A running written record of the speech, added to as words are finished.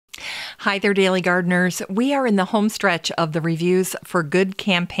Hi there, Daily Gardeners. We are in the home stretch of the Reviews for Good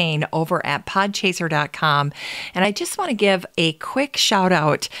campaign over at podchaser.com. And I just want to give a quick shout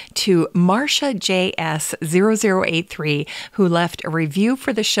out to Marcia JS0083, who left a review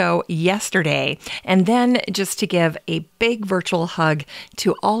for the show yesterday. And then just to give a big virtual hug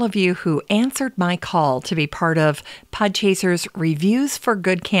to all of you who answered my call to be part of Podchaser's Reviews for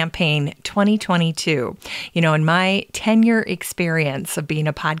Good campaign 2022. You know, in my 10-year experience of being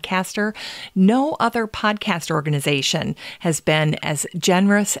a podcaster, no other podcast organization has been as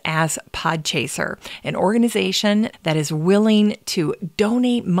generous as Podchaser, an organization that is willing to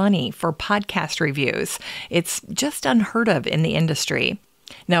donate money for podcast reviews. It's just unheard of in the industry.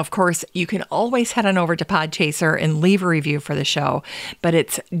 Now, of course, you can always head on over to Podchaser and leave a review for the show, but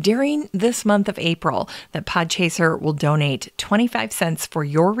it's during this month of April that Podchaser will donate 25 cents for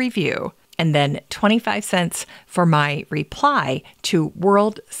your review and then 25 cents for my reply to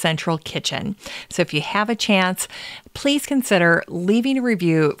World Central Kitchen. So if you have a chance, please consider leaving a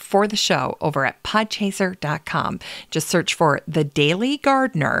review for the show over at podchaser.com. Just search for The Daily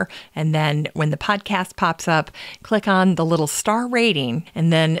Gardener, and then when the podcast pops up, click on the little star rating,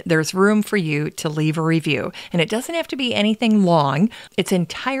 and then there's room for you to leave a review. And it doesn't have to be anything long. It's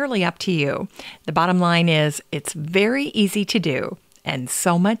entirely up to you. The bottom line is it's very easy to do, and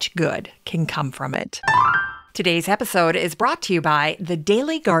so much good can come from it. Today's episode is brought to you by the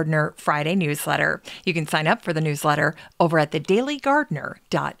Daily Gardener Friday newsletter. You can sign up for the newsletter over at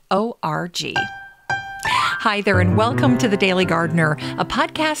thedailygardener.org. Hi there, and welcome to The Daily Gardener, a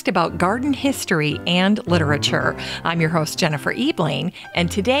podcast about garden history and literature. I'm your host, Jennifer Ebling, and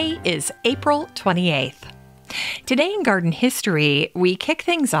today is April 28th. Today in garden history, we kick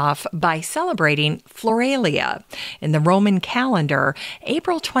things off by celebrating Floralia. In the Roman calendar,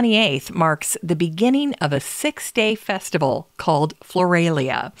 April 28th marks the beginning of a 6-day festival called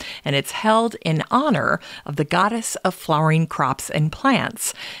Floralia, and it's held in honor of the goddess of flowering crops and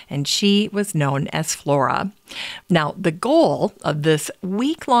plants, and she was known as Flora. Now, the goal of this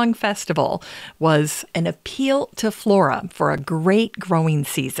week-long festival was an appeal to Flora for a great growing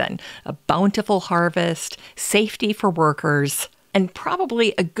season, a bountiful harvest, safety for workers, and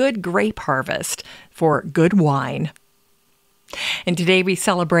probably a good grape harvest for good wine. And today we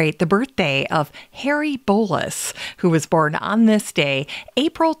celebrate the birthday of Henri Bolus, who was born on this day,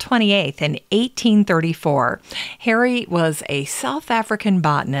 April 28th in 1834. Henri was a South African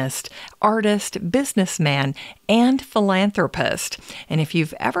botanist, artist, businessman, and philanthropist. And if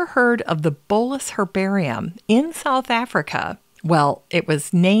you've ever heard of the Bolus Herbarium in South Africa, well, it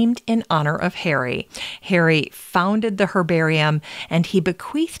was named in honor of Henri. Henri founded the herbarium, and he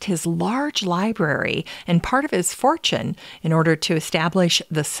bequeathed his large library and part of his fortune in order to establish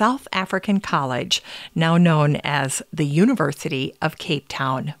the South African College, now known as the University of Cape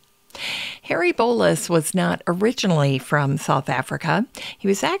Town. Henri Bolus was not originally from South Africa. He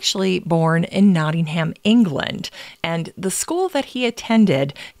was actually born in Nottingham, England, and the school that he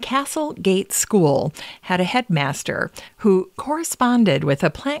attended, Castle Gate School, had a headmaster who corresponded with a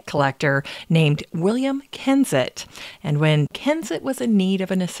plant collector named William Kensett. And when Kensett was in need of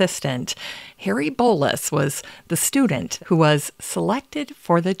an assistant, Henri Bolus was the student who was selected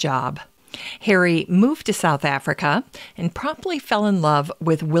for the job. Henri moved to South Africa and promptly fell in love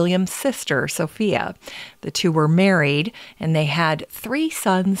with William's sister, Sophia. The two were married, and they had 3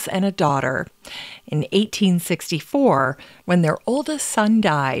 sons and a daughter. In 1864, when their oldest son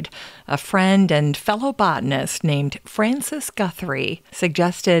died, a friend and fellow botanist named Francis Guthrie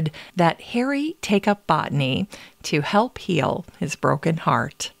suggested that Henri take up botany to help heal his broken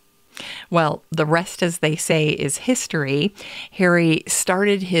heart. Well, the rest, as they say, is history. Henri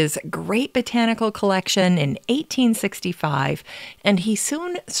started his great botanical collection in 1865, and he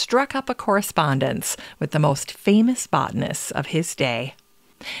soon struck up a correspondence with the most famous botanists of his day.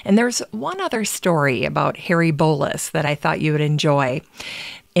 And there's one other story about Henri Bolus that I thought you would enjoy.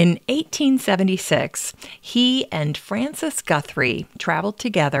 In 1876, he and Francis Guthrie traveled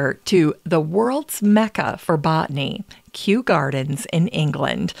together to the world's mecca for botany, Kew Gardens in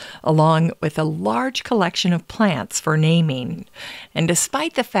England, along with a large collection of plants for naming. And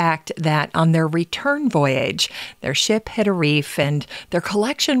despite the fact that on their return voyage, their ship hit a reef and their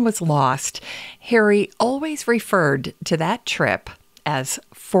collection was lost, Henri always referred to that trip as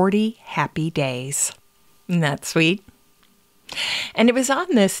 40 happy days. Isn't that sweet? And it was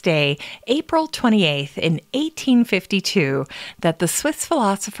on this day, April 28th in 1852, that the Swiss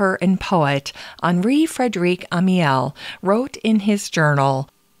philosopher and poet Henri Frederic Amiel wrote in his journal,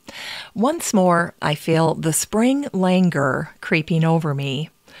 "Once more I feel the spring languor creeping over me,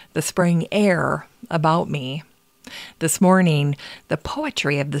 the spring air about me. This morning, the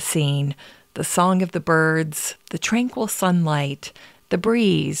poetry of the scene, the song of the birds, the tranquil sunlight, the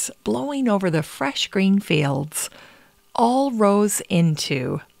breeze blowing over the fresh green fields, all rose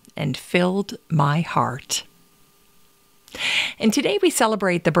into and filled my heart. And today we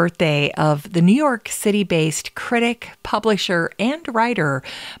celebrate the birthday of the New York City-based critic, publisher, and writer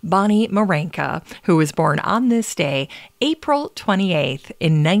Bonnie Marranca, who was born on this day, April 28th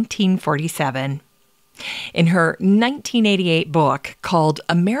in 1947. In her 1988 book called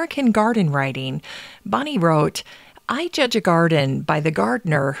American Garden Writing, Bonnie wrote, "I judge a garden by the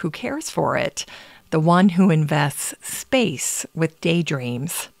gardener who cares for it, the one who invests space with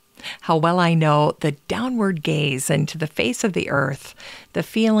daydreams. How well I know the downward gaze into the face of the earth, the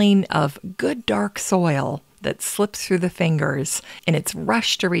feeling of good dark soil that slips through the fingers in its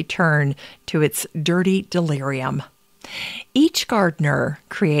rush to return to its dirty delirium. Each gardener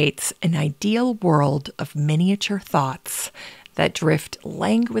creates an ideal world of miniature thoughts that drift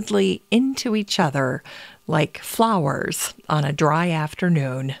languidly into each other like flowers on a dry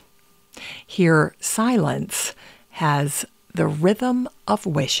afternoon. Here, silence has the rhythm of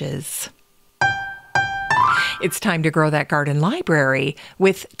wishes." It's time to grow that garden library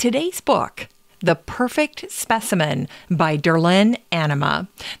with today's book, The Perfect Specimen by Darlene Anima.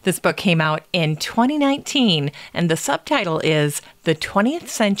 This book came out in 2019, and the subtitle is The 20th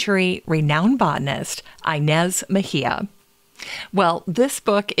Century Renowned Botanist, Inez Mejia. Well, this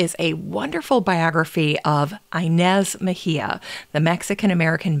book is a wonderful biography of Inez Mejia, the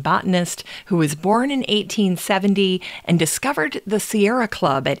Mexican-American botanist who was born in 1870 and discovered the Sierra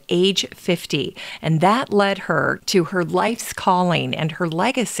Club at age 50. And that led her to her life's calling and her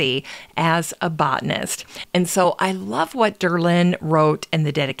legacy as a botanist. And so I love what Darlene wrote in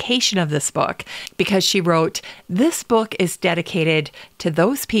the dedication of this book, because she wrote, "This book is dedicated to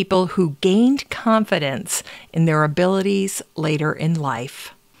those people who gained confidence in their abilities later in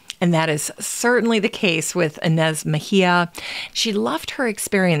life." And that is certainly the case with Inez Mejia. She loved her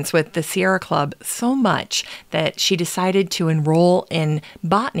experience with the Sierra Club so much that she decided to enroll in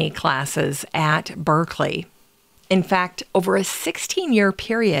botany classes at Berkeley. In fact, over a 16-year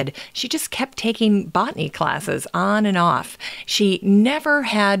period, she just kept taking botany classes on and off. She never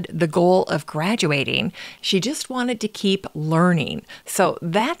had the goal of graduating. She just wanted to keep learning. So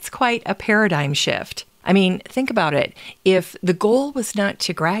that's quite a paradigm shift. I mean, think about it. If the goal was not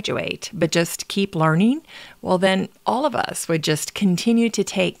to graduate, but just keep learning, well, then all of us would just continue to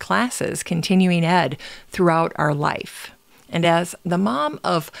take classes, continuing ed, throughout our life. And as the mom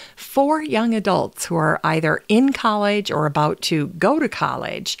of 4 young adults who are either in college or about to go to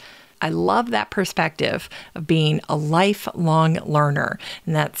college, I love that perspective of being a lifelong learner.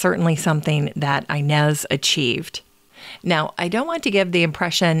 And that's certainly something that Inez achieved. Now, I don't want to give the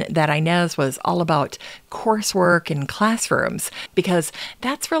impression that Inez was all about coursework and classrooms, because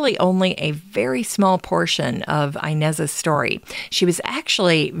that's really only a very small portion of Inez's story. She was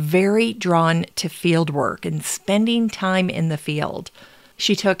actually very drawn to field work and spending time in the field.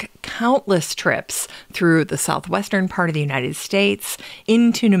 She took countless trips through the southwestern part of the United States,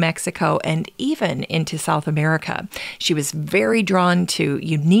 into New Mexico, and even into South America. She was very drawn to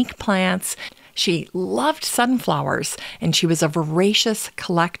unique plants. She loved sunflowers, and she was a voracious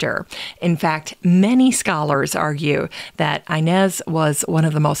collector. In fact, many scholars argue that Inez was one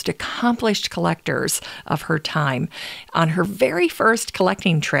of the most accomplished collectors of her time. On her very first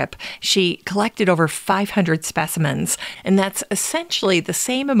collecting trip, she collected over 500 specimens, and that's essentially the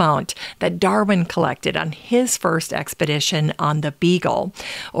same amount that Darwin collected on his first expedition on the Beagle.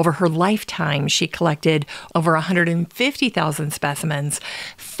 Over her lifetime, she collected over 150,000 specimens,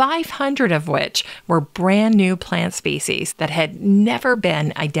 500 of which were brand new plant species that had never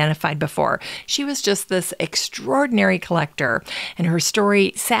been identified before. She was just this extraordinary collector, and her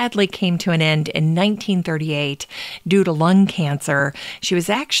story sadly came to an end in 1938 due to lung cancer. She was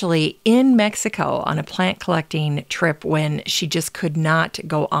actually in Mexico on a plant collecting trip when she just could not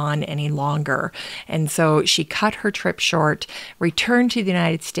go on any longer. And so she cut her trip short, returned to the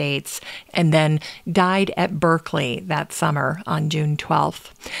United States, and then died at Berkeley that summer on June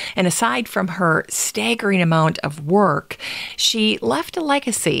 12th. And aside from her staggering amount of work, she left a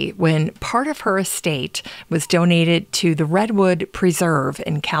legacy when part of her estate was donated to the Redwood Preserve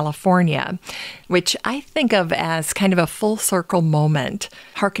in California, which I think of as kind of a full circle moment,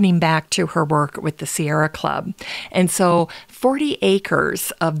 harkening back to her work with the Sierra Club. And so 40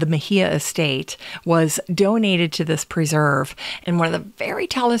 acres of the Mejia estate was donated to this preserve, and one of the very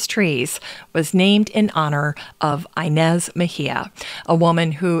tallest trees was named in honor of Inez Mejia, a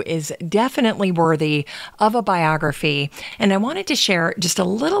woman who is definitely worthy of a biography. And I wanted to share just a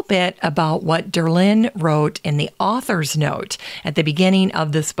little bit about what Derlin wrote in the author's note at the beginning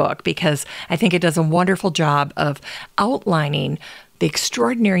of this book, because I think it does a wonderful job of outlining the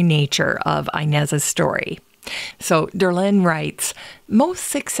extraordinary nature of Inez's story. So Derlin writes, most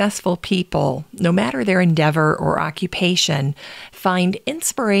successful people, no matter their endeavor or occupation, find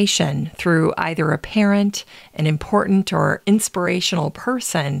inspiration through either a parent, an important or inspirational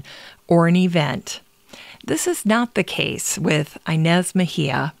person, or an event. This is not the case with Inez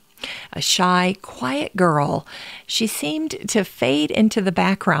Mejia. A shy, quiet girl, she seemed to fade into the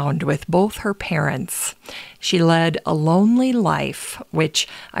background with both her parents. She led a lonely life, which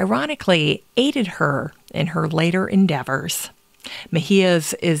ironically aided her in her later endeavors.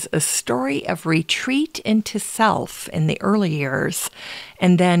 Mejia's is a story of retreat into self in the early years,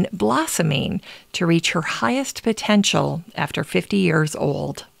 and then blossoming to reach her highest potential after 50 years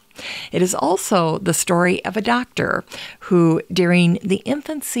old. It is also the story of a doctor who, during the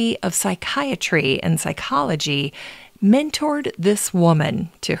infancy of psychiatry and psychology, mentored this woman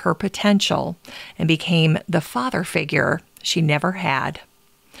to her potential and became the father figure she never had.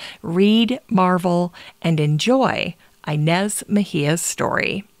 Read, marvel, and enjoy Inez Mejia's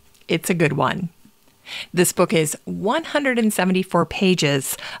story. It's a good one. This book is 174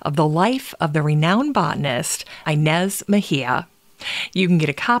 pages of the life of the renowned botanist Inez Mejia. You can get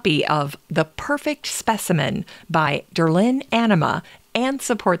a copy of The Perfect Specimen by Derlin Anima and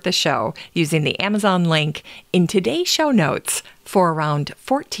support the show using the Amazon link in today's show notes for around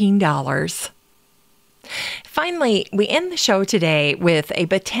 $14. Finally, we end the show today with a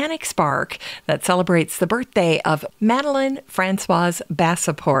botanic spark that celebrates the birthday of Madeleine Françoise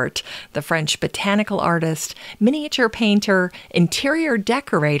Bassaport, the French botanical artist, miniature painter, interior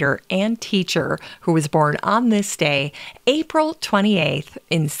decorator, and teacher who was born on this day, April 28th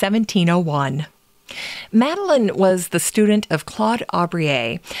in 1701. Madeleine was the student of Claude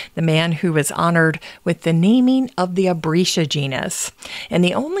Aubrier, the man who was honored with the naming of the Abritia genus. And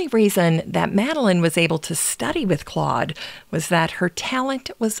the only reason that Madeleine was able to study with Claude was that her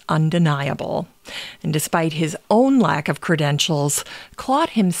talent was undeniable. And despite his own lack of credentials,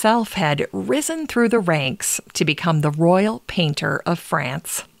 Claude himself had risen through the ranks to become the royal painter of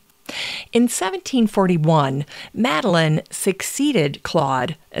France. In 1741, Madeleine succeeded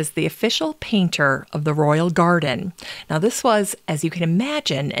Claude as the official painter of the royal garden. Now, this was, as you can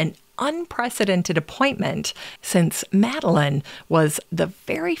imagine, an unprecedented appointment since Madeleine was the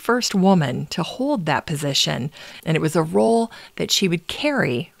very first woman to hold that position, and it was a role that she would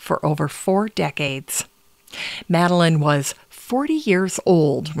carry for over 4 decades. Madeleine was 40 years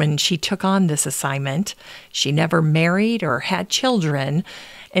old when she took on this assignment. She never married or had children.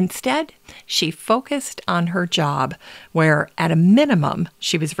 Instead, she focused on her job, where at a minimum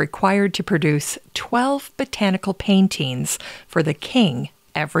she was required to produce 12 botanical paintings for the king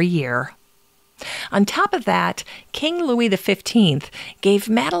every year. On top of that, King Louis XV gave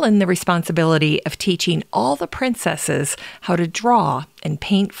Madeleine the responsibility of teaching all the princesses how to draw and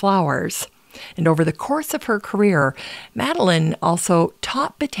paint flowers. And over the course of her career, Madeleine also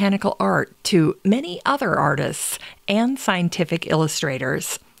taught botanical art to many other artists and scientific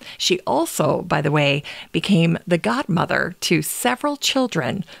illustrators. She also, by the way, became the godmother to several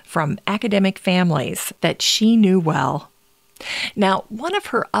children from academic families that she knew well. Now, one of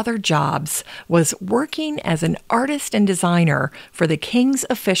her other jobs was working as an artist and designer for the king's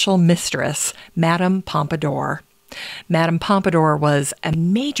official mistress, Madame Pompadour. Madame Pompadour was a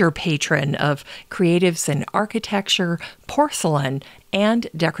major patron of creatives in architecture, porcelain, and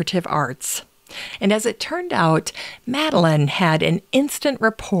decorative arts. And as it turned out, Madeleine had an instant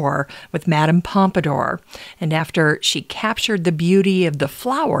rapport with Madame Pompadour, and after she captured the beauty of the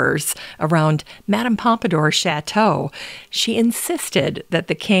flowers around Madame Pompadour's chateau, she insisted that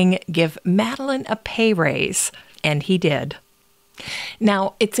the king give Madeleine a pay raise, and he did.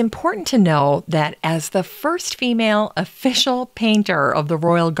 Now, it's important to know that as the first female official painter of the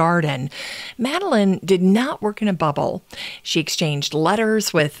royal garden, Madeleine did not work in a bubble. She exchanged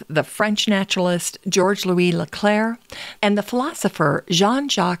letters with the French naturalist Georges-Louis Leclerc and the philosopher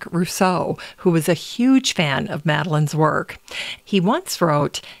Jean-Jacques Rousseau, who was a huge fan of Madeleine's work. He once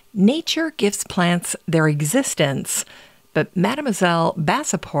wrote, "Nature gives plants their existence, but Mademoiselle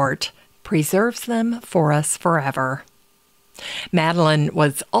Bassaport preserves them for us forever." Madeline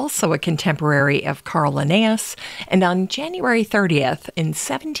was also a contemporary of Carl Linnaeus, and on January 30th in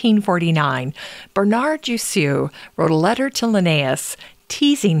 1749, Bernard Jussieu wrote a letter to Linnaeus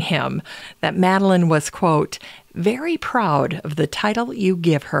teasing him that Madeline was, quote, very proud of the title you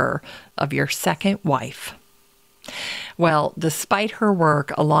give her of your second wife. Well, despite her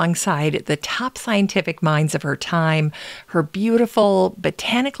work alongside the top scientific minds of her time, her beautiful,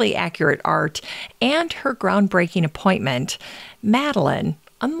 botanically accurate art, and her groundbreaking appointment, Madeline,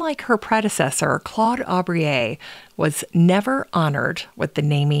 unlike her predecessor, Claude Aubrier, was never honored with the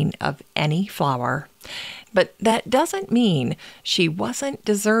naming of any flower. But that doesn't mean she wasn't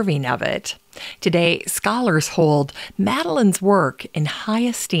deserving of it. Today, scholars hold Madeline's work in high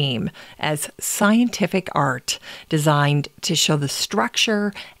esteem as scientific art designed to show the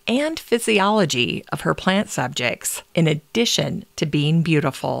structure and physiology of her plant subjects, in addition to being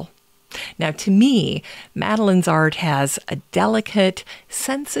beautiful. Now, to me, Madeline's art has a delicate,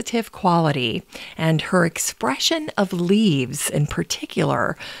 sensitive quality, and her expression of leaves in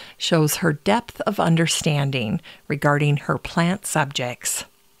particular shows her depth of understanding regarding her plant subjects.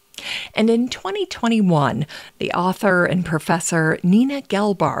 And in 2021, the author and professor Nina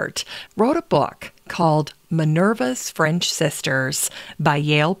Gelbart wrote a book called Minerva's French Sisters by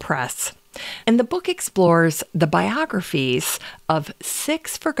Yale Press. And the book explores the biographies of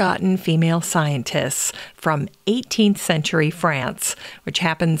 6 forgotten female scientists from 18th century France, which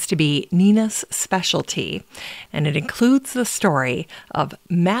happens to be Nina's specialty. And it includes the story of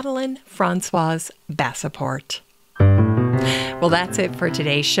Madeleine Françoise Bassaport. Well, that's it for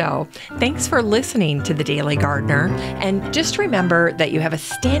today's show. Thanks for listening to The Daily Gardener. And just remember that you have a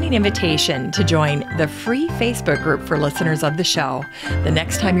standing invitation to join the free Facebook group for listeners of the show. The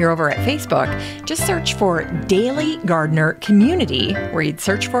next time you're over at Facebook, just search for Daily Gardener Community, where you'd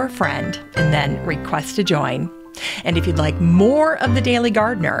search for a friend and then request to join. And if you'd like more of The Daily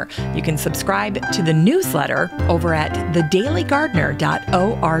Gardener, you can subscribe to the newsletter over at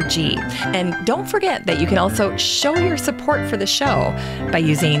thedailygardener.org. And don't forget that you can also show your support for the show by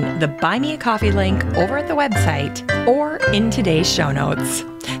using the Buy Me a Coffee link over at the website or in today's show notes.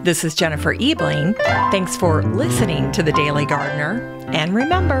 This is Jennifer Ebling. Thanks for listening to The Daily Gardener. And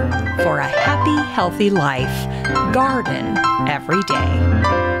remember, for a happy, healthy life, garden every day.